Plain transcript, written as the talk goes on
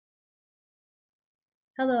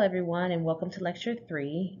Hello everyone and welcome to lecture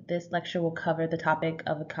 3. This lecture will cover the topic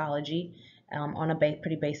of ecology on a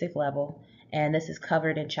pretty basic level, and this is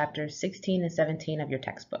covered in chapters 16 and 17 of your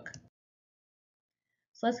textbook.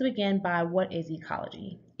 So let's begin by what is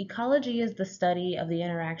ecology? Ecology is the study of the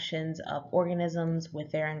interactions of organisms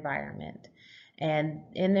with their environment. And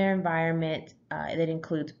in their environment, it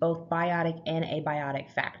includes both biotic and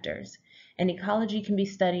abiotic factors. And ecology can be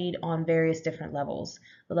studied on various different levels,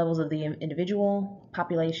 the levels of the individual,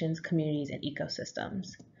 populations, communities, and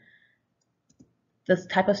ecosystems. This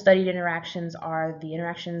type of studied interactions are the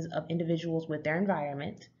interactions of individuals with their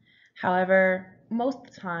environment. However, most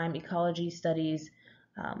of the time, ecology studies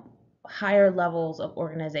higher levels of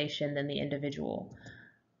organization than the individual.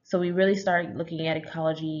 So we really start looking at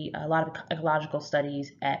ecology, a lot of ecological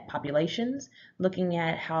studies at populations, looking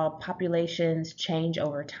at how populations change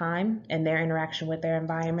over time and their interaction with their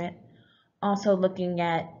environment. Also looking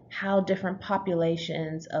at how different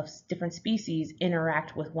populations of different species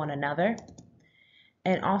interact with one another.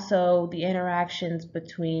 And also the interactions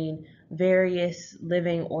between various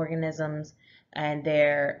living organisms and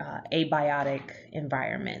their abiotic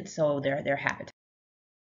environment, so their habitat.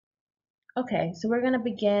 Okay, so we're going to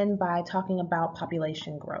begin by talking about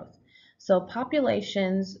population growth. So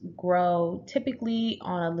populations grow typically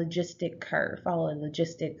on a logistic curve, follow a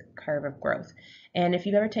logistic curve of growth. And if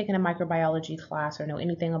you've ever taken a microbiology class or know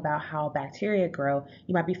anything about how bacteria grow,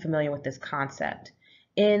 you might be familiar with this concept.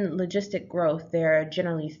 In logistic growth, there are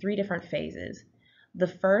generally 3 different phases. The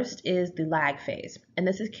first is the lag phase, and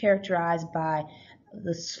this is characterized by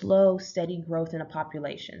the slow, steady growth in a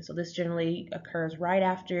population. So this generally occurs right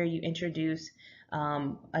after you introduce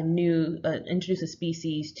introduce a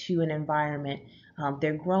species to an environment.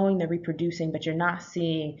 They're growing, they're reproducing, but you're not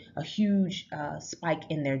seeing a huge spike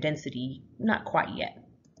in their density, not quite yet.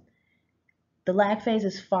 The lag phase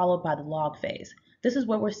is followed by the log phase. This is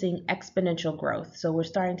where we're seeing exponential growth. So we're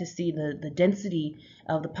starting to see the density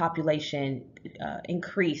of the population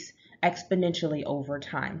increase exponentially over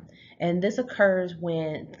time. And this occurs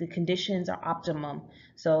when the conditions are optimum.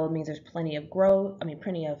 So it means there's plenty of growth,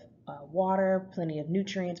 plenty of water, plenty of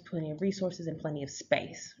nutrients, plenty of resources, and plenty of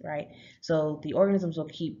space, right? So the organisms will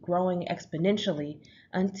keep growing exponentially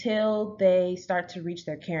until they start to reach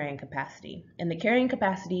their carrying capacity. And the carrying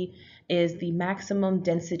capacity is the maximum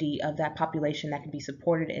density of that population that can be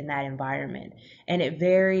supported in that environment. And it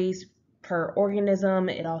varies per organism.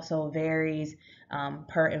 It also varies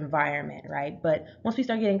per environment, right? But once we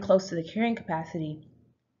start getting close to the carrying capacity,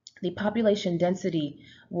 the population density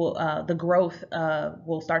will, the growth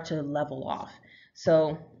will start to level off.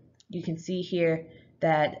 So you can see here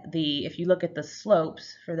that if you look at the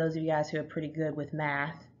slopes, for those of you guys who are pretty good with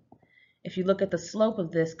math, if you look at the slope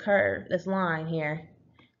of this curve, this line here,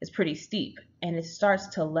 is pretty steep and it starts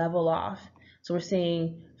to level off. So we're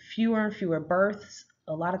seeing fewer and fewer births.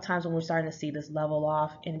 A lot of times when we're starting to see this level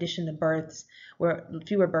off, in addition to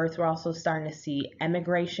fewer births, we're also starting to see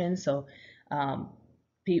emigration. So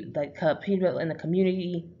people in the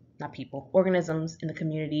community, organisms in the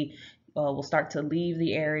community will start to leave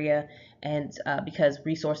the area, and because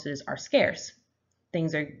resources are scarce,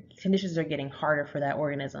 conditions are getting harder for that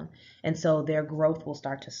organism, and so their growth will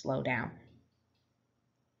start to slow down.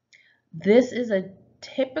 This is a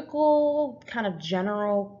typical kind of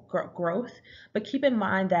general growth, but keep in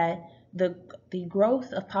mind that the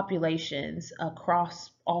growth of populations across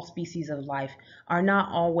all species of life are not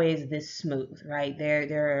always this smooth, right? There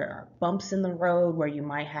are bumps in the road where you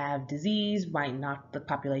might have disease, might knock the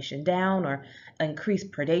population down, or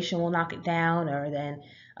increased predation will knock it down, or then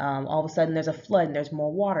all of a sudden there's a flood and there's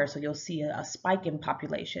more water, so you'll see a spike in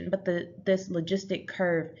population. But this logistic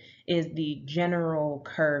curve is the general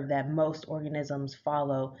curve that most organisms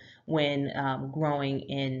follow when growing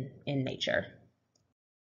in nature.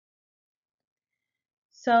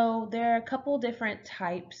 So there are a couple different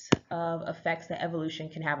types of effects that evolution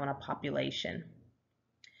can have on a population.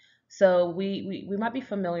 So we might be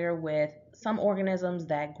familiar with some organisms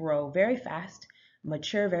that grow very fast,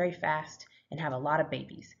 mature very fast, and have a lot of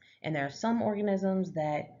babies. And there are some organisms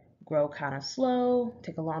that grow kind of slow,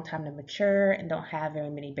 take a long time to mature, and don't have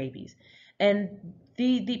very many babies. And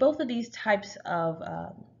both of these types of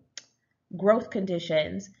growth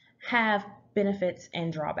conditions have benefits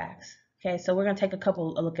and drawbacks. Okay, so we're going to take a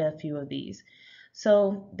look at a few of these.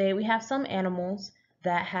 So we have some animals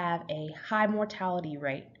that have a high mortality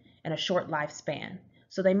rate and a short lifespan.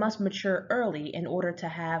 So they must mature early in order to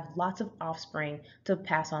have lots of offspring to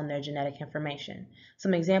pass on their genetic information.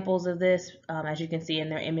 Some examples of this, as you can see in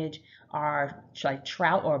their image, are like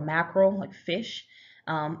trout or mackerel, like fish.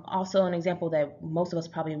 Also an example that most of us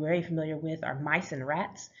are probably very familiar with are mice and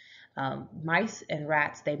rats. Mice and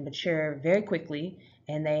rats, they mature very quickly,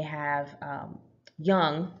 and they have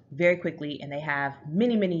young very quickly, and they have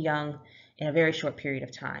many, many young in a very short period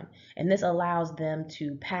of time. And this allows them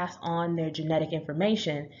to pass on their genetic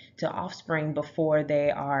information to offspring before they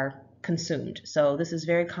are consumed. So this is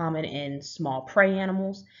very common in small prey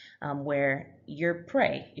animals, where your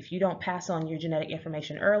prey, if you don't pass on your genetic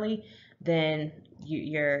information early, then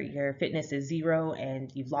your fitness is zero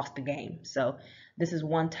and you've lost the game. So this is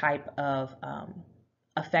one type of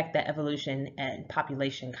effect that evolution and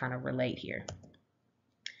population kind of relate here.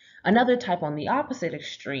 Another type on the opposite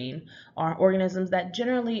extreme are organisms that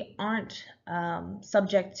generally aren't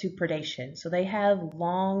subject to predation. So they have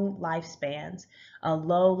long lifespans, a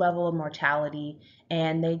low level of mortality,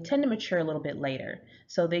 and they tend to mature a little bit later.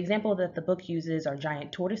 So the example that the book uses are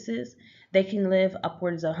giant tortoises. They can live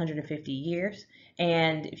upwards of 150 years.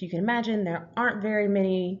 And if you can imagine, there aren't very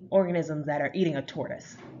many organisms that are eating a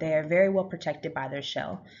tortoise. They are very well protected by their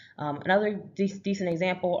shell. Another decent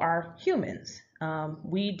example are humans.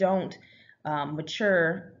 We don't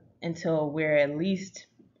mature until we're at least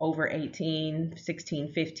over 18,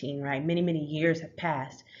 16, 15, right? Many, many years have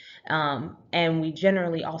passed. And we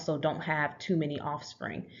generally also don't have too many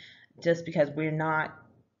offspring just because we're not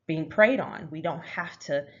being preyed on. We don't have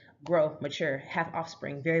to grow, mature, have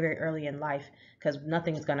offspring very, very early in life because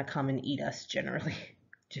nothing's going to come and eat us generally.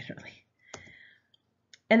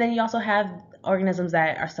 And then you also have organisms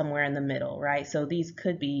that are somewhere in the middle, right? So these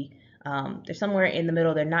could be they're somewhere in the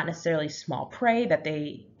middle. They're not necessarily small prey that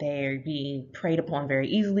they're being preyed upon very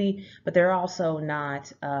easily, but they're also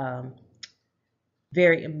not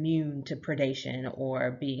very immune to predation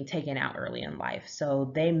or being taken out early in life.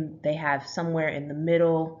 So they have somewhere in the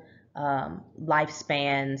middle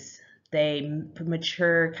lifespans. They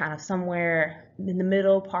mature kind of somewhere in the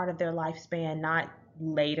middle part of their lifespan, not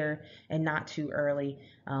later and not too early.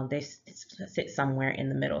 They sit somewhere in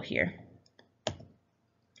the middle here.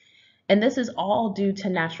 And this is all due to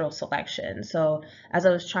natural selection. So as I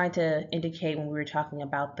was trying to indicate when we were talking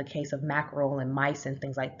about the case of mackerel and mice and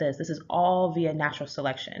things like this is all via natural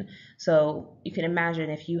selection. So you can imagine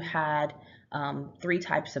if you had 3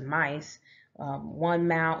 types of mice,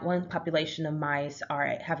 one population of mice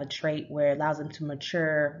have a trait where it allows them to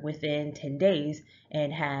mature within 10 days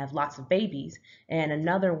and have lots of babies, and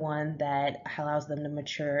another one that allows them to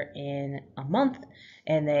mature in a month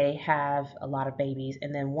and they have a lot of babies,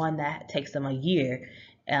 and then one that takes them a year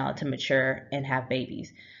to mature and have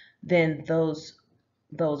babies. Then those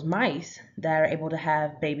mice that are able to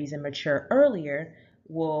have babies and mature earlier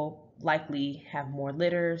will likely have more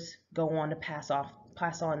litters, go on to pass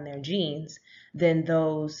on their genes than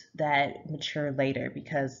those that mature later,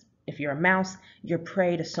 because if you're a mouse, you're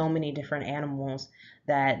prey to so many different animals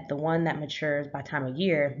that the one that matures by time of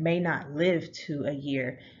year may not live to a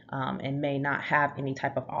year and may not have any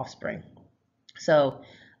type of offspring. So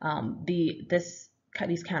these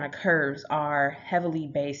kind of curves are heavily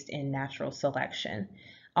based in natural selection.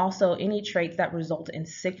 Also, any traits that result in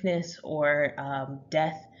sickness or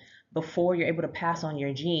death before you're able to pass on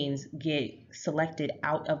your genes get selected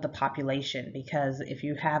out of the population, because if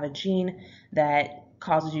you have a gene that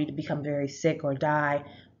causes you to become very sick or die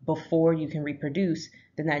before you can reproduce,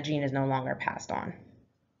 then that gene is no longer passed on.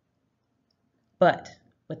 But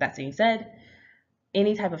with that being said,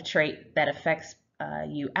 any type of trait that affects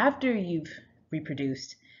you after you've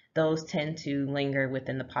reproduced, those tend to linger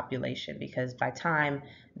within the population, because by time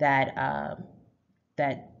that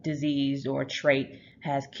that disease or trait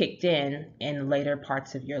has kicked in later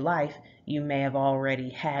parts of your life, you may have already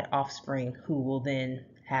had offspring who will then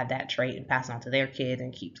have that trait and pass on to their kids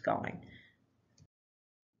and keeps going.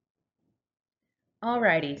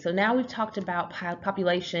 Alrighty, so now we've talked about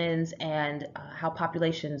populations and how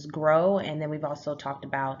populations grow, and then we've also talked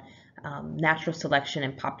about natural selection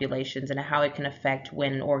in populations and how it can affect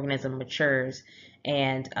when an organism matures,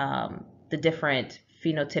 and the different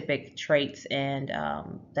phenotypic traits and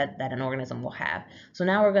that an organism will have. So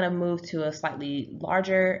now we're going to move to a slightly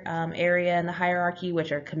larger area in the hierarchy,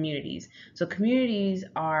 which are communities. So communities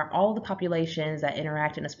are all the populations that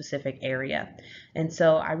interact in a specific area. And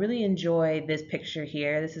so I really enjoy this picture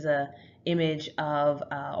here. This is a image of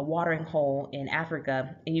a watering hole in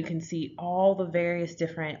Africa, and you can see all the various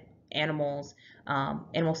different animals,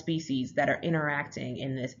 animal species that are interacting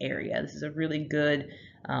in this area. This is a really good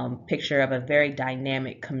picture of a very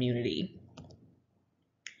dynamic community.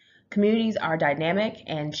 Communities are dynamic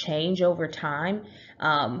and change over time.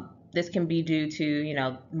 This can be due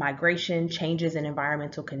to, migration, changes in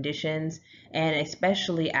environmental conditions, and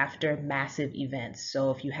especially after massive events.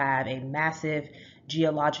 So if you have a massive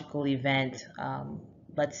geological event,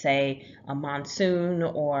 let's say a monsoon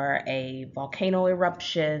or a volcano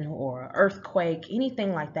eruption or earthquake,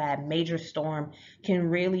 anything like that, major storm can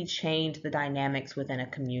really change the dynamics within a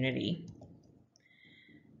community.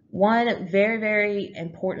 One very, very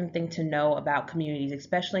important thing to know about communities,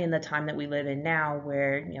 especially in the time that we live in now,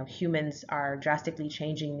 where humans are drastically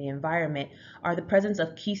changing the environment, are the presence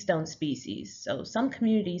of keystone species. So some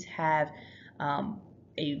communities have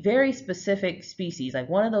a very specific species, like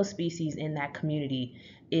one of those species in that community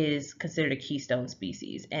is considered a keystone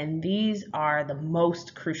species, and these are the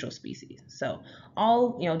most crucial species. So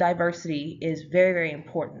all diversity is very, very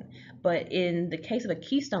important, but in the case of a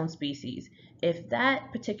keystone species, if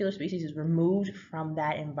that particular species is removed from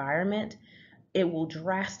that environment, it will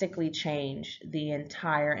drastically change the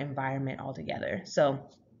entire environment altogether. So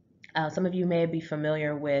some of you may be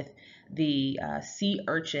familiar with the sea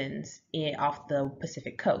urchins off the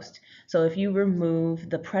Pacific coast. So if you remove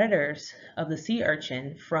the predators of the sea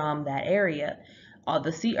urchin from that area,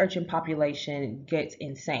 the sea urchin population gets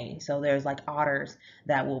insane. So there's like otters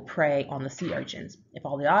that will prey on the sea urchins. If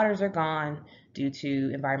all the otters are gone due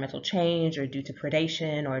to environmental change or due to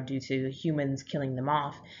predation or due to humans killing them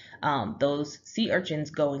off, those sea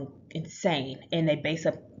urchins go insane, and they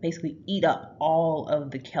basically eat up all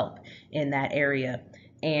of the kelp in that area,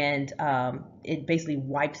 and it basically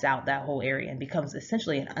wipes out that whole area and becomes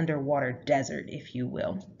essentially an underwater desert, if you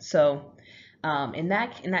will. So in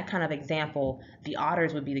that kind of example, the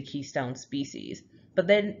otters would be the keystone species. But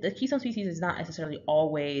then the keystone species is not necessarily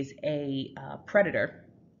always a predator.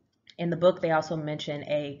 In the book, they also mention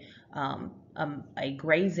a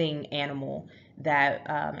grazing animal that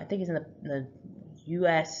I think is in the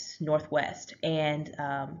U.S. Northwest, and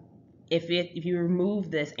if you remove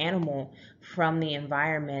this animal from the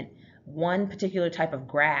environment, one particular type of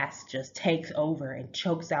grass just takes over and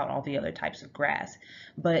chokes out all the other types of grass.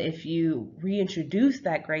 But if you reintroduce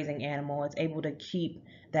that grazing animal, it's able to keep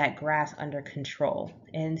that grass under control.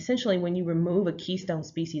 And essentially, when you remove a keystone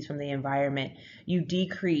species from the environment, you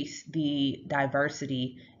decrease the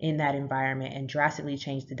diversity in that environment and drastically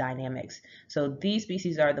change the dynamics. So these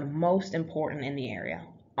species are the most important in the area.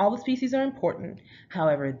 All the species are important,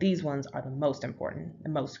 however, these ones are the most important, the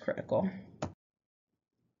most critical.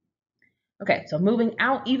 Okay, so moving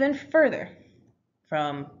out even further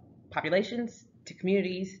from populations to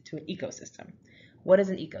communities to an ecosystem. What is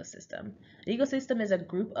an ecosystem? An ecosystem is a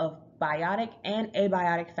group of biotic and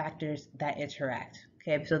abiotic factors that interact.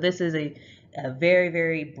 Okay, so this is a very,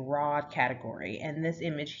 very broad category, and this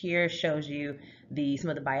image here shows you some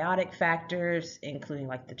of the biotic factors, including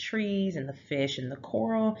like the trees and the fish and the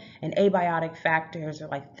coral, and abiotic factors are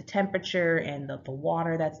like the temperature and the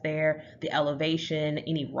water that's there, the elevation,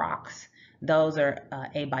 any rocks. Those are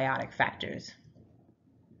abiotic factors.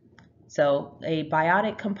 So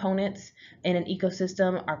abiotic components in an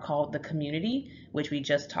ecosystem are called the community, which we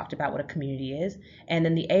just talked about what a community is. And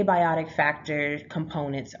then the abiotic factor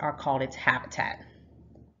components are called its habitat.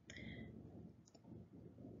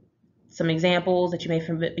 Some examples that you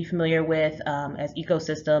may be familiar with as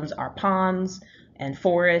ecosystems are ponds and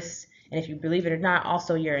forests. And if you believe it or not,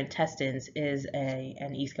 also your intestines is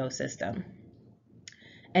an ecosystem.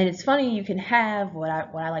 And it's funny, you can have what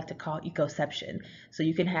I like to call ecoception. So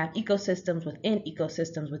you can have ecosystems within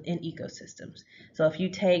ecosystems within ecosystems. So if you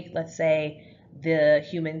take, let's say, the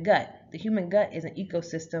human gut is an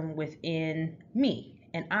ecosystem within me,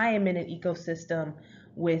 and I am in an ecosystem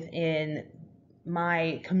within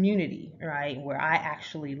my community, right, where I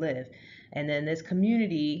actually live. And then this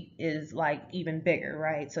community is like even bigger,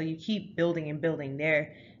 right? So you keep building and building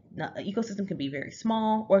there. Now, an ecosystem can be very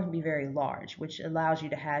small or it can be very large, which allows you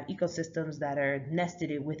to have ecosystems that are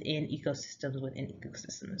nested within ecosystems within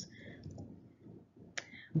ecosystems.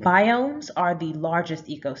 Biomes are the largest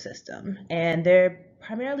ecosystem, and they're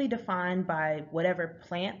primarily defined by whatever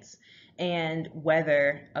plants and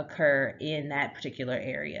weather occur in that particular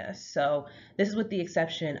area. So this is with the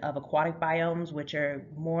exception of aquatic biomes, which are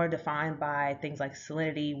more defined by things like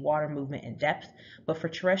salinity, water movement, and depth. But for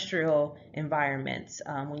terrestrial environments,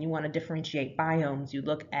 when you want to differentiate biomes, you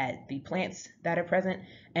look at the plants that are present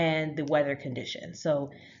and the weather conditions.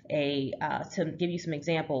 So to give you some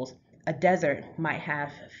examples, a desert might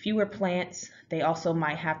have fewer plants. They also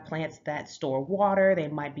might have plants that store water. They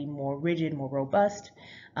might be more rigid, more robust.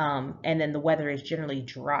 And then the weather is generally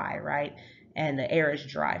dry, right? And the air is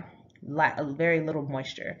dry, very little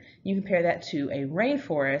moisture. You compare that to a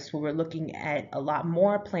rainforest where we're looking at a lot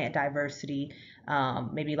more plant diversity,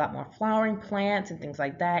 maybe a lot more flowering plants and things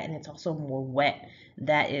like that. And it's also more wet.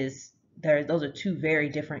 Those are two very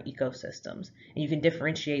different ecosystems, and you can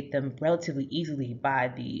differentiate them relatively easily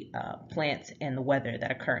by the plants and the weather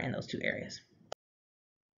that occur in those two areas.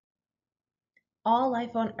 All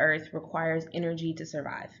life on Earth requires energy to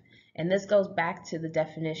survive. And this goes back to the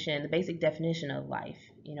definition, the basic definition of life.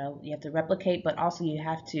 You know, you have to replicate, but also you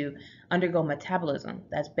have to undergo metabolism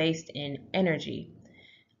that's based in energy.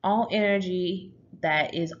 All energy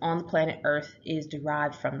that is on the planet Earth is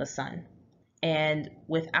derived from the sun. And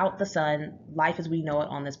without the sun, life as we know it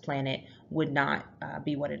on this planet would not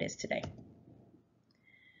be what it is today.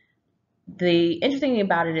 The interesting thing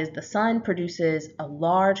about it is the sun produces a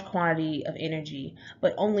large quantity of energy,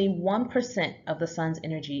 but only 1% of the sun's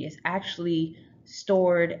energy is actually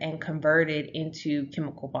stored and converted into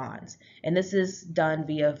chemical bonds. And this is done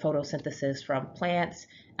via photosynthesis from plants,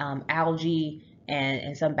 algae,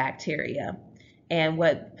 and some bacteria. And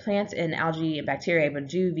what plants and algae and bacteria are able to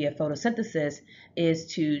do via photosynthesis is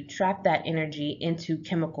to trap that energy into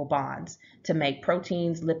chemical bonds to make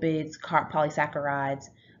proteins, lipids, polysaccharides,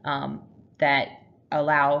 that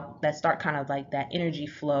start kind of like that energy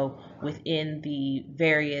flow within the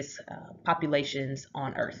various populations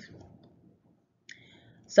on Earth.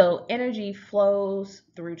 So energy flows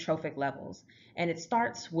through trophic levels, and it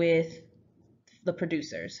starts with the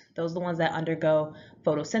producers. Those are the ones that undergo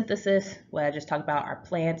photosynthesis, what I just talked about, our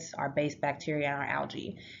plants, our base bacteria, and our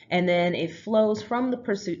algae. And then it flows from the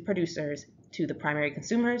producers to the primary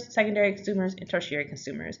consumers, secondary consumers, and tertiary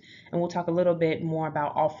consumers. And we'll talk a little bit more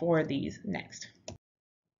about all four of these next.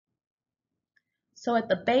 So at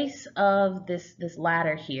the base of this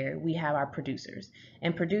ladder here, we have our producers.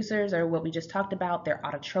 And producers are what we just talked about. They're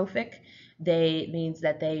autotrophic. They means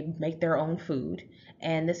that they make their own food.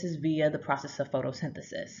 And this is via the process of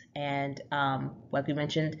photosynthesis. And like we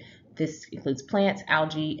mentioned, this includes plants,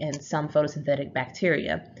 algae, and some photosynthetic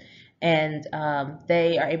bacteria. And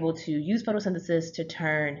they are able to use photosynthesis to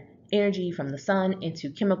turn energy from the sun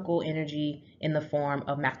into chemical energy in the form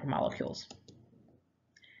of macromolecules.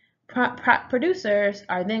 Producers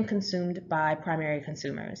are then consumed by primary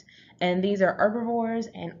consumers, and these are herbivores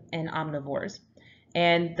and omnivores.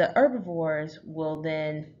 And the herbivores will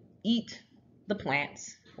then eat the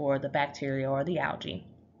plants or the bacteria or the algae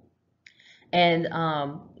and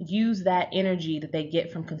use that energy that they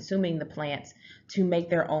get from consuming the plants to make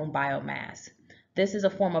their own biomass. This is a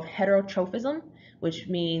form of heterotrophism, which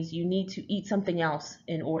means you need to eat something else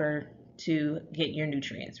in order to get your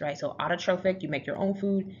nutrients, right? So autotrophic, you make your own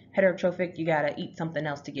food. Heterotrophic, you gotta eat something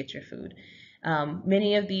else to get your food.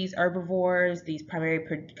 Many of these herbivores, these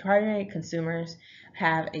primary consumers,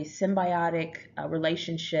 have a symbiotic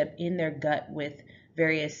relationship in their gut with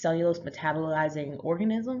various cellulose metabolizing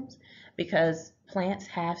organisms because plants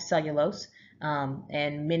have cellulose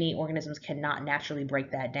and many organisms cannot naturally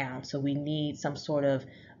break that down. So we need some sort of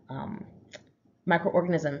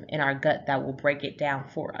microorganism in our gut that will break it down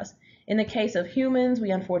for us. In the case of humans,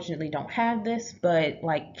 we unfortunately don't have this, but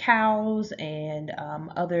like cows and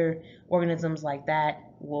other organisms like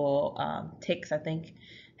that will, ticks I think,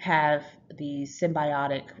 have the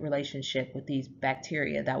symbiotic relationship with these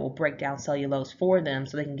bacteria that will break down cellulose for them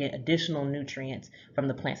so they can get additional nutrients from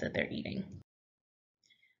the plants that they're eating.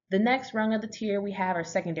 The next rung of the tier we have are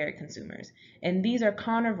secondary consumers, and these are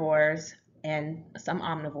carnivores and some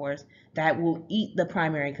omnivores that will eat the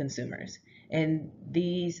primary consumers, and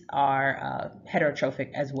these are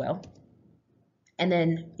heterotrophic as well. And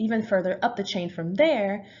then even further up the chain from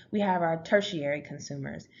there, we have our tertiary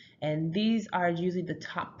consumers, and these are usually the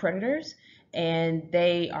top predators, and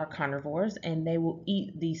they are carnivores, and they will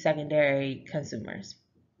eat the secondary consumers.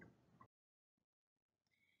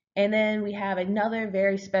 And then we have another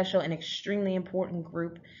very special and extremely important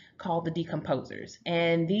group called the decomposers.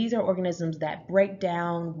 And these are organisms that break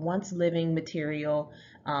down once living material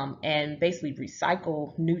and basically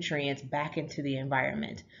recycle nutrients back into the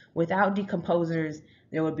environment. Without decomposers,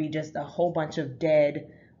 there would be just a whole bunch of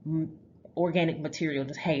dead organic material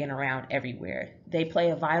just hanging around everywhere. They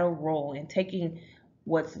play a vital role in taking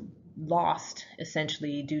what's lost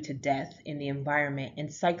essentially due to death in the environment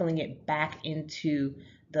and cycling it back into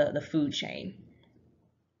the food chain.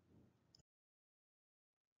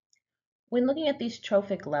 When looking at these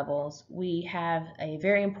trophic levels, we have a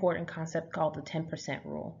very important concept called the 10%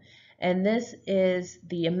 rule. And this is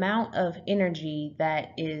the amount of energy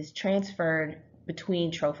that is transferred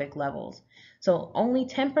between trophic levels. So only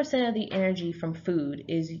 10% of the energy from food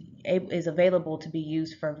is available to be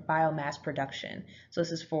used for biomass production. So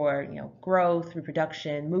this is for growth,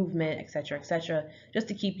 reproduction, movement, etc., just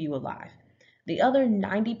to keep you alive. The other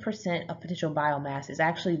 90% of potential biomass is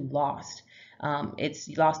actually lost. It's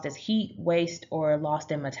lost as heat, waste, or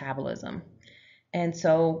lost in metabolism. And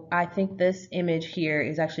so I think this image here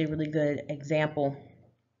is actually a really good example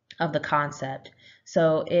of the concept.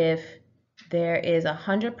 So if there is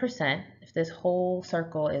 100%, if this whole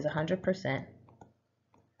circle is 100%,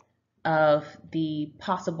 of the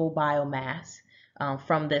possible biomass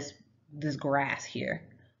from this grass here.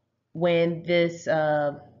 When this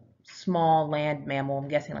small land mammal, I'm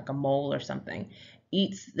guessing like a mole or something,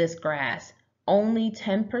 eats this grass, only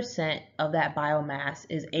 10% of that biomass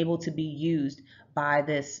is able to be used by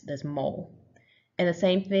this mole. And the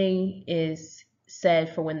same thing is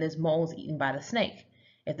said for when this mole is eaten by the snake.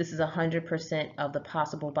 If this is 100% of the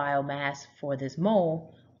possible biomass for this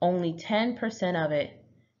mole, only 10% of it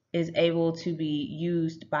is able to be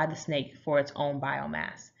used by the snake for its own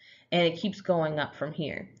biomass. And it keeps going up from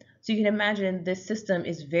here. So you can imagine this system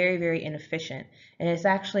is very, very inefficient. And it's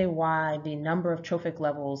actually why the number of trophic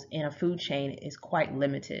levels in a food chain is quite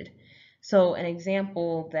limited. So an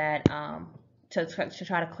example that to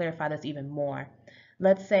try to clarify this even more,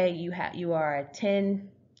 let's say you are a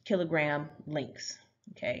 10-kilogram lynx,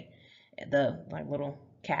 okay, the like little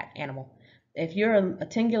cat animal. If you're a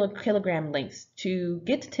 10-kilogram lynx, to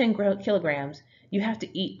get to 10 kilograms, you have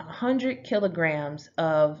to eat 100 kilograms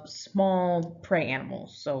of small prey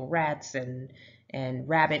animals, so rats and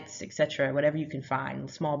rabbits, etc., whatever you can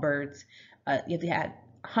find, small birds. You have to have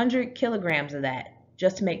 100 kilograms of that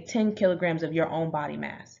just to make 10 kilograms of your own body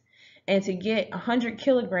mass. And to get 100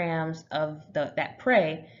 kilograms of that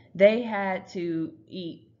prey, they had to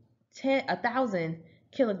eat 1,000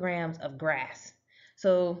 kilograms of grass.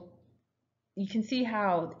 So you can see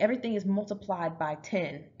how everything is multiplied by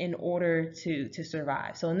 10 in order to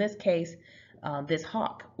survive. So in this case, this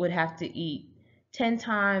hawk would have to eat 10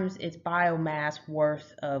 times its biomass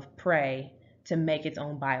worth of prey to make its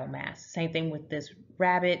own biomass. Same thing with this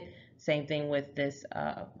rabbit, same thing with this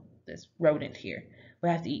rodent here. We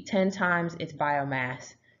have to eat 10 times its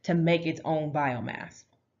biomass to make its own biomass.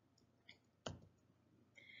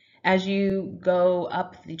 As you go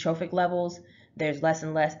up the trophic levels, there's less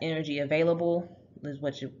and less energy available, is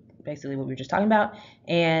basically what we were just talking about.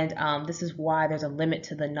 And this is why there's a limit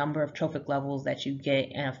to the number of trophic levels that you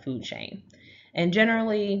get in a food chain. And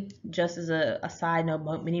generally, just as a side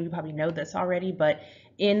note, many of you probably know this already, but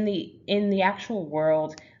in the actual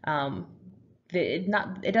world,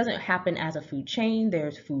 it doesn't happen as a food chain.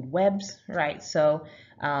 There's food webs, right? So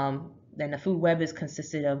then the food web is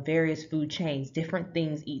consisted of various food chains. Different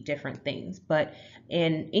things eat different things. But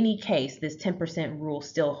in any case, this 10% rule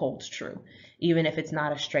still holds true, even if it's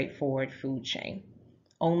not a straightforward food chain.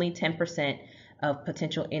 Only 10% of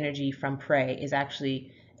potential energy from prey is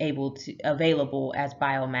actually available as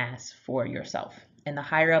biomass for yourself. And the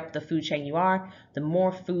higher up the food chain you are, the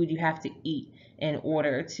more food you have to eat in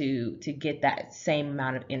order to get that same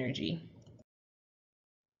amount of energy.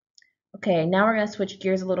 Okay, now we're going to switch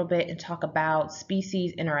gears a little bit and talk about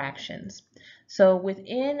species interactions. So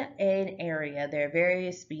within an area, there are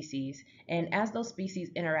various species, and as those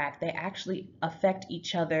species interact, they actually affect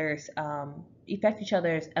each other's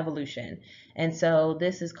evolution. And so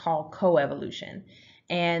this is called coevolution.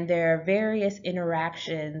 And there are various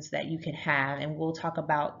interactions that you can have, and we'll talk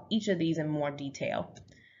about each of these in more detail.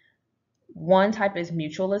 One type is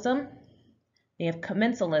mutualism. We have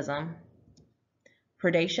commensalism,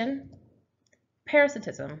 predation,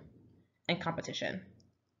 parasitism, and competition.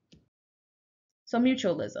 So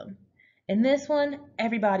mutualism. In this one,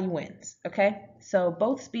 everybody wins, okay? So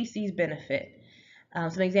both species benefit.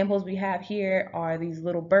 Some examples we have here are these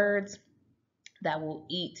little birds that will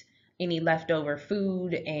eat any leftover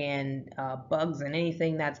food and bugs and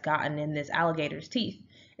anything that's gotten in this alligator's teeth.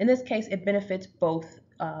 In this case, it benefits both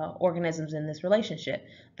organisms in this relationship.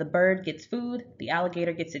 The bird gets food, the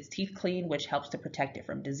alligator gets its teeth cleaned, which helps to protect it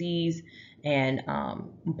from disease and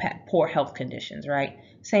poor health conditions, right?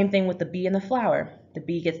 Same thing with the bee and the flower. The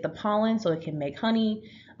bee gets the pollen so it can make honey.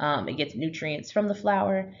 It gets nutrients from the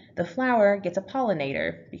flower. The flower gets a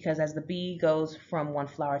pollinator because as the bee goes from one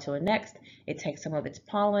flower to the next, it takes some of its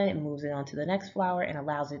pollen and moves it on to the next flower and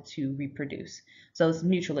allows it to reproduce. So it's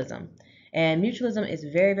mutualism. And mutualism is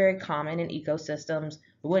very, very common in ecosystems.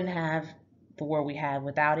 We wouldn't have the world we have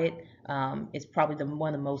without it. It's probably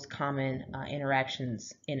one of the most common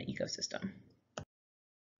interactions in an ecosystem.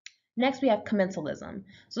 Next, we have commensalism.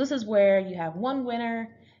 So this is where you have one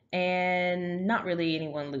winner and not really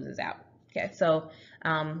anyone loses out. Okay, so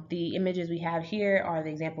the images we have here are the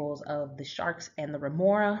examples of the sharks and the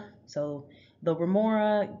remora. So the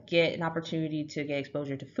remora get an opportunity to get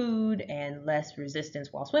exposure to food and less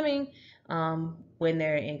resistance while swimming. When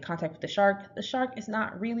they're in contact with the shark is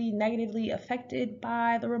not really negatively affected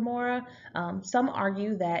by the remora. Some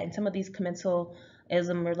argue that in some of these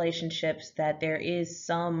commensalism relationships that there is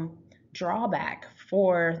some drawback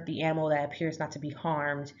for the animal that appears not to be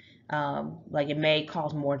harmed. Like it may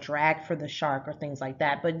cause more drag for the shark or things like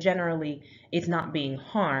that, but generally it's not being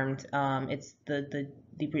harmed. It's the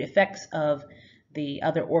effects of the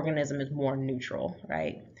other organism is more neutral,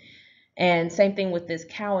 right? And same thing with this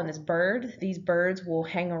cow and this bird. These birds will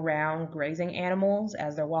hang around grazing animals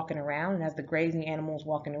as they're walking around, and as the grazing animals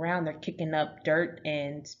walking around, they're kicking up dirt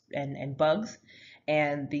and bugs.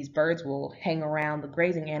 And these birds will hang around the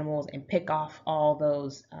grazing animals and pick off all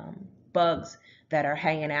those bugs that are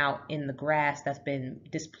hanging out in the grass that's been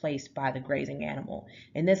displaced by the grazing animal.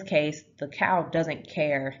 In this case, the cow doesn't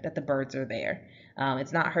care that the birds are there.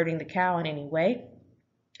 It's not hurting the cow in any way,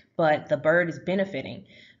 but the bird is benefiting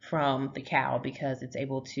from the cow because it's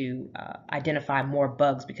able to identify more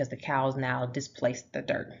bugs because the cows now displaced the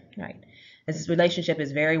dirt, right? This relationship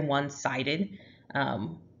is very one-sided,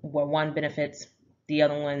 where one benefits, the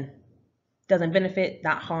other one doesn't benefit,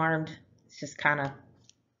 not harmed. It's just kind of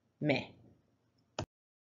meh.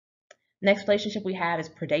 Next relationship we have is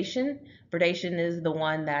predation. Predation is the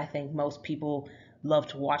one that I think most people love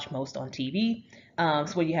to watch most on TV.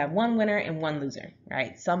 So where you have one winner and one loser,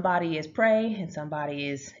 right? Somebody is prey and somebody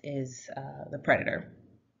is the predator.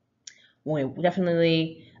 We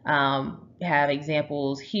definitely have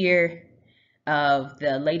examples here of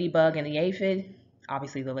the ladybug and the aphid.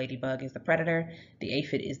 Obviously, the ladybug is the predator, the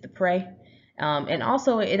aphid is the prey. And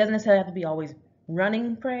also, it doesn't necessarily have to be always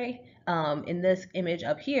running prey. In this image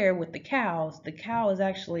up here with the cows, the cow is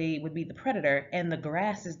actually would be the predator and the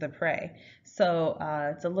grass is the prey. So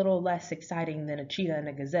it's a little less exciting than a cheetah and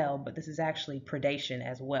a gazelle, but this is actually predation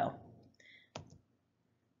as well.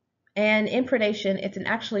 And in predation, it's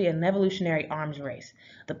actually an evolutionary arms race.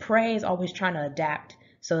 The prey is always trying to adapt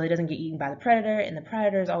so it doesn't get eaten by the predator, and the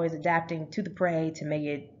predator is always adapting to the prey to make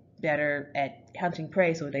it better at hunting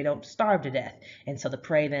prey so they don't starve to death. And so the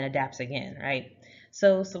prey then adapts again, right?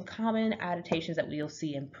 So some common adaptations that we'll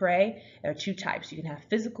see in prey are two types. You can have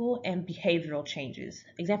physical and behavioral changes.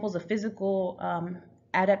 Examples of physical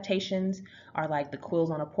adaptations are like the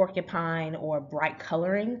quills on a porcupine or bright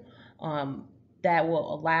coloring that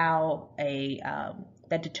will allow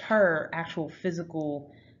that deter actual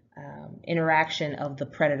physical interaction of the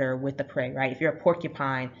predator with the prey, right? If you're a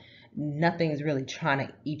porcupine, nothing is really trying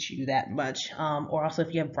to eat you that much. Or also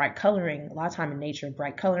if you have bright coloring, a lot of time in nature,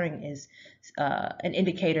 bright coloring is an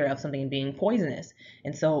indicator of something being poisonous.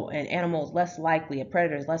 And so an animal is less likely, a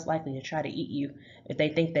predator is less likely to try to eat you if they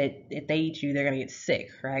think that if they eat you, they're going to get sick,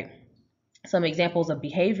 right? Some examples of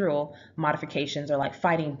behavioral modifications are like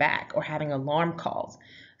fighting back or having alarm calls.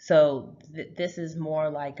 So this is more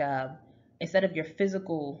like instead of your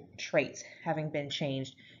physical traits having been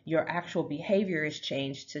changed, your actual behavior is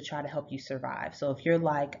changed to try to help you survive. So if you're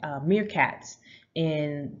like meerkats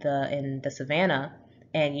in the savannah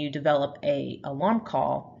and you develop a alarm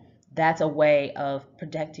call, that's a way of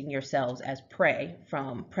protecting yourselves as prey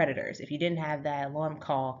from predators. If you didn't have that alarm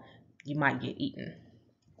call, you might get eaten.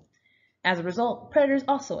 As a result, predators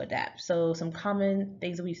also adapt. So some common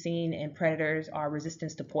things that we've seen in predators are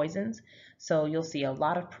resistance to poisons. So you'll see a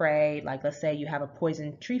lot of prey, like let's say you have a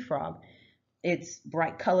poisoned tree frog. Its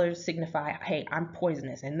bright colors signify, hey, I'm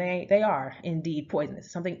poisonous, and they are indeed poisonous.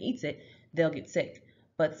 If something eats it, they'll get sick.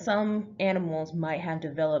 But some animals might have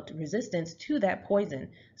developed resistance to that poison,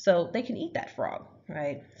 so they can eat that frog,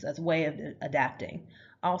 right? So that's a way of adapting.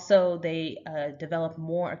 Also, they develop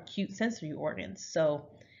more acute sensory organs. So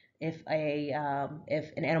if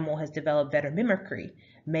an animal has developed better mimicry,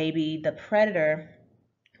 maybe the predator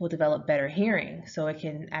will develop better hearing, so it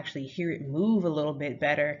can actually hear it move a little bit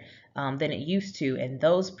better than it used to, and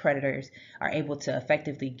those predators are able to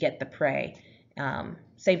effectively get the prey.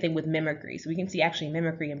 Same thing with mimicry. So we can see actually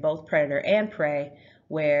mimicry in both predator and prey,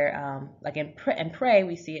 where like in prey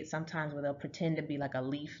we see it sometimes where they'll pretend to be like a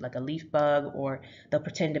leaf bug, or they'll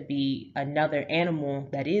pretend to be another animal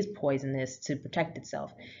that is poisonous to protect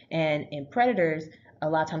itself. And in predators, a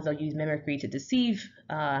lot of times they'll use mimicry to deceive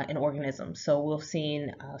an organism. So we've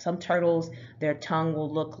seen some turtles, their tongue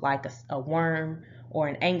will look like a worm, or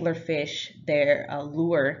an anglerfish, their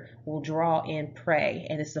lure will draw in prey,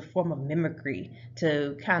 and it's a form of mimicry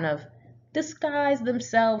to kind of disguise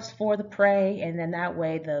themselves for the prey, and then that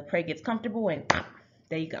way the prey gets comfortable and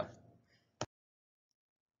there you go.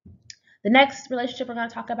 The next relationship we're going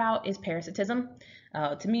to talk about is parasitism.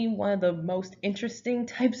 To me, one of the most interesting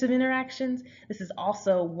types of interactions. This is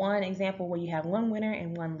also one example where you have one winner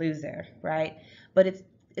and one loser, right? But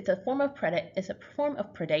it's a form of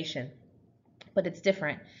predation, but it's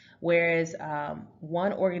different. Whereas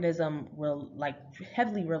one organism will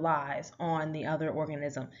heavily relies on the other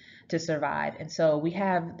organism to survive. And so we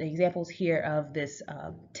have the examples here of this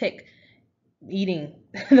tick eating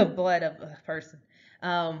the blood of a person.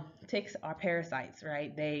 Ticks are parasites,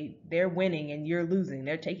 right? They're winning and you're losing.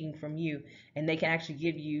 They're taking from you, and they can actually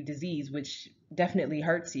give you disease, which definitely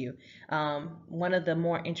hurts you. One of the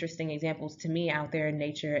more interesting examples to me out there in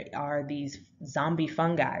nature are these zombie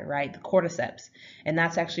fungi, right? The cordyceps, and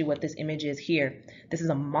that's actually what this image is here. This is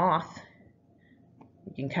a moth.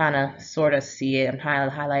 You can kind of sort of see it. I'm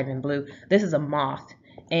highlighting in blue. This is a moth,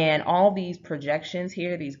 and all these projections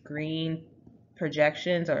here, these green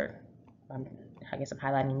projections, or I guess I'm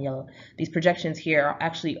highlighting in yellow. These projections here are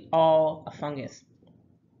actually all a fungus.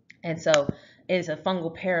 And so it is a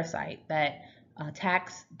fungal parasite that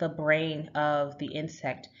attacks the brain of the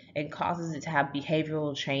insect and causes it to have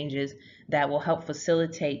behavioral changes that will help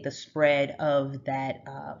facilitate the spread of that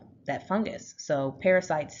fungus. So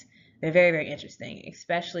parasites, they're very, very interesting,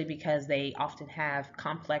 especially because they often have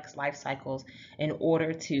complex life cycles in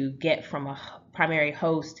order to get from a primary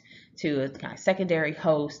host to a kind of secondary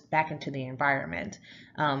host back into the environment.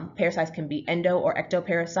 Parasites can be endo or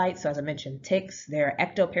ectoparasites. So as I mentioned, ticks, they're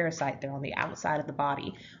ectoparasite, they're on the outside of the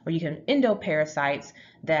body. Or you can endoparasites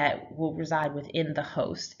that will reside within the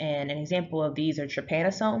host. And an example of these are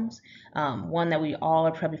trypanosomes. One that we all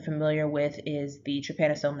are probably familiar with is the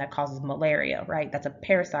trypanosome that causes malaria, right? That's a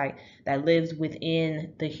parasite that lives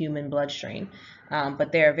within the human bloodstream.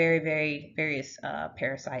 But there are very, very various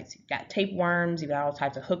parasites. You've got tapeworms, you've got all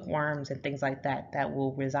types of hookworms and things like that that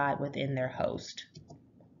will reside within their host.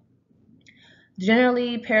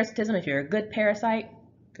 Generally, parasitism, if you're a good parasite,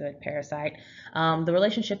 the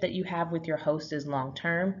relationship that you have with your host is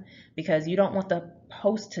long-term, because you don't want the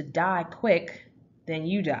host to die quick, then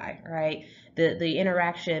you die, right? The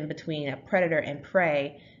interaction between a predator and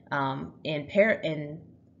prey in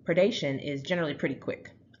predation is generally pretty quick.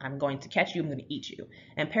 I'm going to catch you, I'm going to eat you.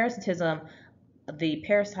 And parasitism, the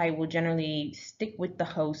parasite will generally stick with the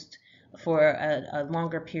host for a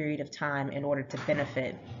longer period of time in order to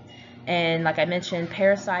benefit. And like I mentioned,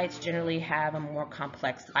 parasites generally have a more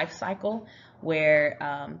complex life cycle where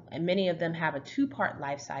many of them have a two-part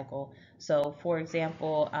life cycle. So for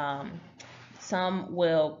example, some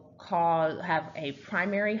will have a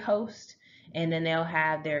primary host, and then they'll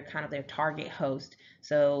have their target host.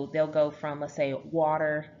 So they'll go from, let's say,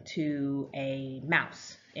 water to a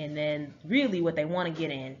mouse, and then really what they want to get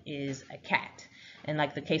in is a cat. And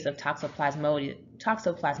like the case of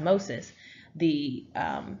toxoplasmosis, the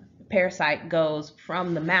parasite goes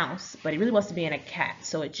from the mouse, but it really wants to be in a cat.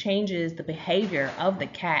 So it changes the behavior of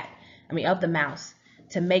the mouse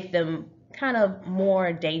to make them kind of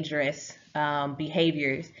more dangerous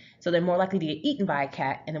behaviors. So they're more likely to get eaten by a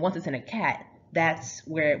cat. And then once it's in a cat, that's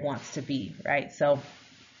where it wants to be, right? So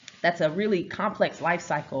that's a really complex life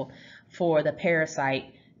cycle for the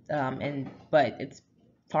parasite, but it's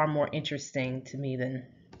far more interesting to me than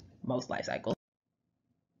most life cycles.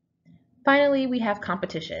 Finally, we have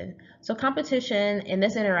competition. So competition, in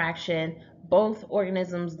this interaction, both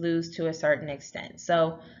organisms lose to a certain extent.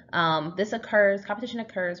 So competition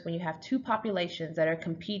occurs when you have two populations that are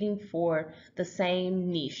competing for the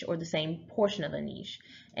same niche or the same portion of the niche.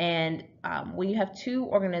 And when you have two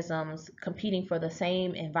organisms competing for the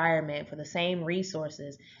same environment, for the same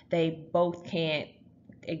resources, they both can't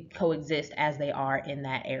coexist as they are in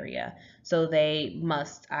that area. So they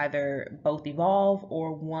must either both evolve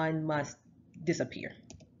or one must disappear.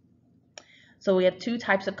 So we have two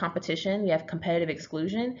types of competition. We have competitive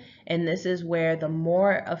exclusion, and this is where the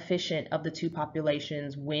more efficient of the two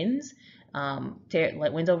populations wins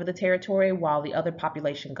over the territory while the other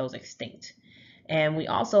population goes extinct. And we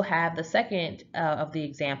also have the second of the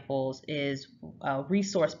examples is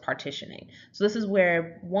resource partitioning. So this is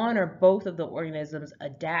where one or both of the organisms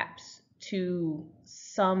adapts to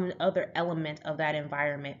some other element of that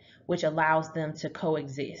environment, which allows them to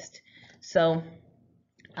coexist. So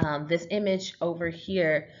this image over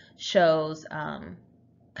here shows kind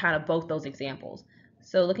of both those examples.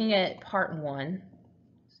 So looking at part one,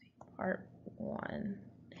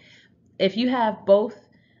 if you have both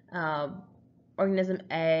organism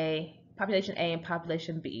A, population A and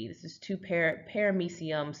population B, this is two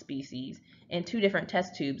paramecium species in two different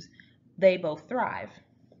test tubes, they both thrive.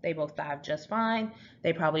 They both thrive just fine.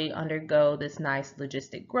 They probably undergo this nice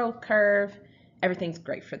logistic growth curve. Everything's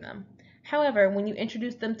great for them. However, when you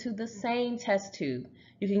introduce them to the same test tube,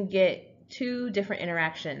 you can get two different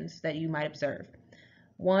interactions that you might observe.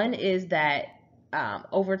 One is that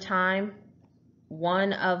over time,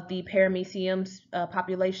 one of the paramecium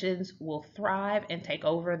populations will thrive and take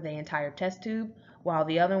over the entire test tube, while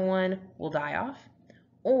the other one will die off.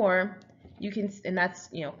 Or you can, and that's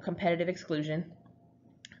competitive exclusion.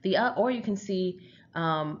 Or you can see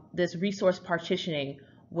this resource partitioning,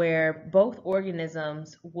 where both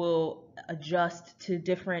organisms will adjust to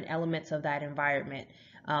different elements of that environment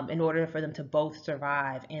in order for them to both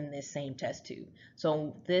survive in this same test tube.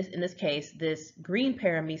 So in this case, this green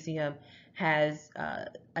paramecium has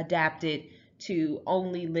adapted to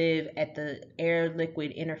only live at the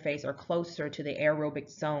air-liquid interface or closer to the aerobic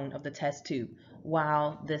zone of the test tube,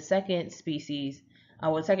 while the second species,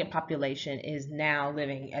 the second population is now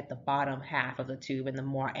living at the bottom half of the tube in the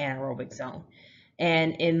more anaerobic zone.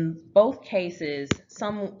 And in both cases,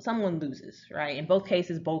 someone loses, right? In both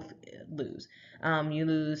cases, both lose. You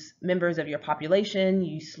lose members of your population,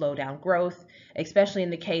 you slow down growth, especially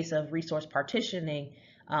in the case of resource partitioning.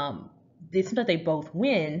 It's not that they both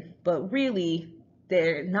win, but really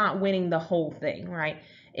they're not winning the whole thing, right?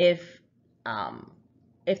 If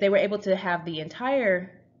they were able to have the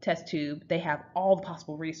entire test tube, they have all the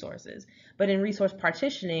possible resources. But in resource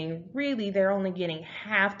partitioning, really they're only getting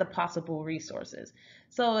half the possible resources.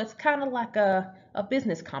 So it's kind of like a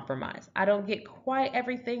business compromise. I don't get quite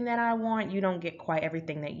everything that I want, you don't get quite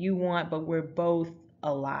everything that you want, but we're both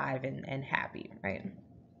alive and happy, right?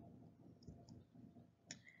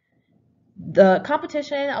 The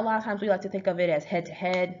competition, a lot of times we like to think of it as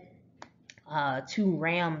head-to-head. Two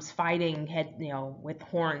rams fighting with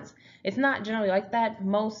horns. It's not generally like that.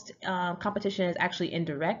 Most competition is actually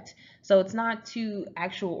indirect, so it's not two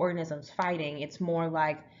actual organisms fighting. It's more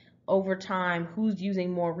like over time, who's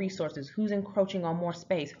using more resources, who's encroaching on more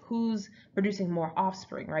space, who's producing more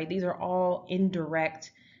offspring, right? These are all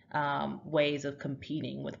indirect ways of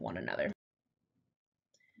competing with one another.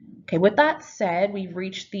 Okay, with that said, we've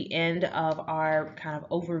reached the end of our kind of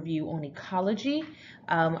overview on ecology.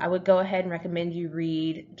 I would go ahead and recommend you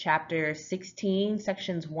read chapter 16,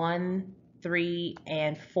 sections 1, 3,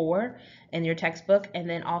 and 4 in your textbook, and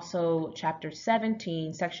then also chapter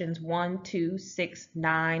 17, sections 1, 2, 6,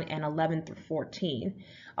 9, and 11 through 14.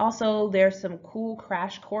 Also, there's some cool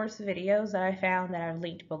crash course videos that I found that I've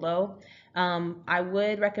linked below. I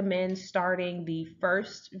would recommend starting the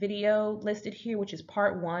first video listed here, which is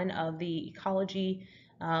part 1 of the ecology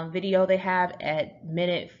video they have at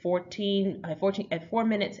minute 14 at 4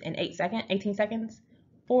 minutes and 18 seconds,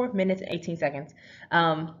 4 minutes and 18 seconds.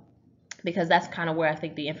 Because that's kind of where I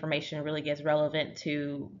think the information really gets relevant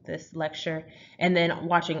to this lecture, and then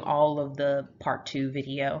watching all of the part 2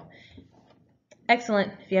 video.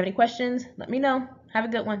 Excellent. If you have any questions, let me know. Have a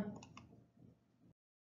good one.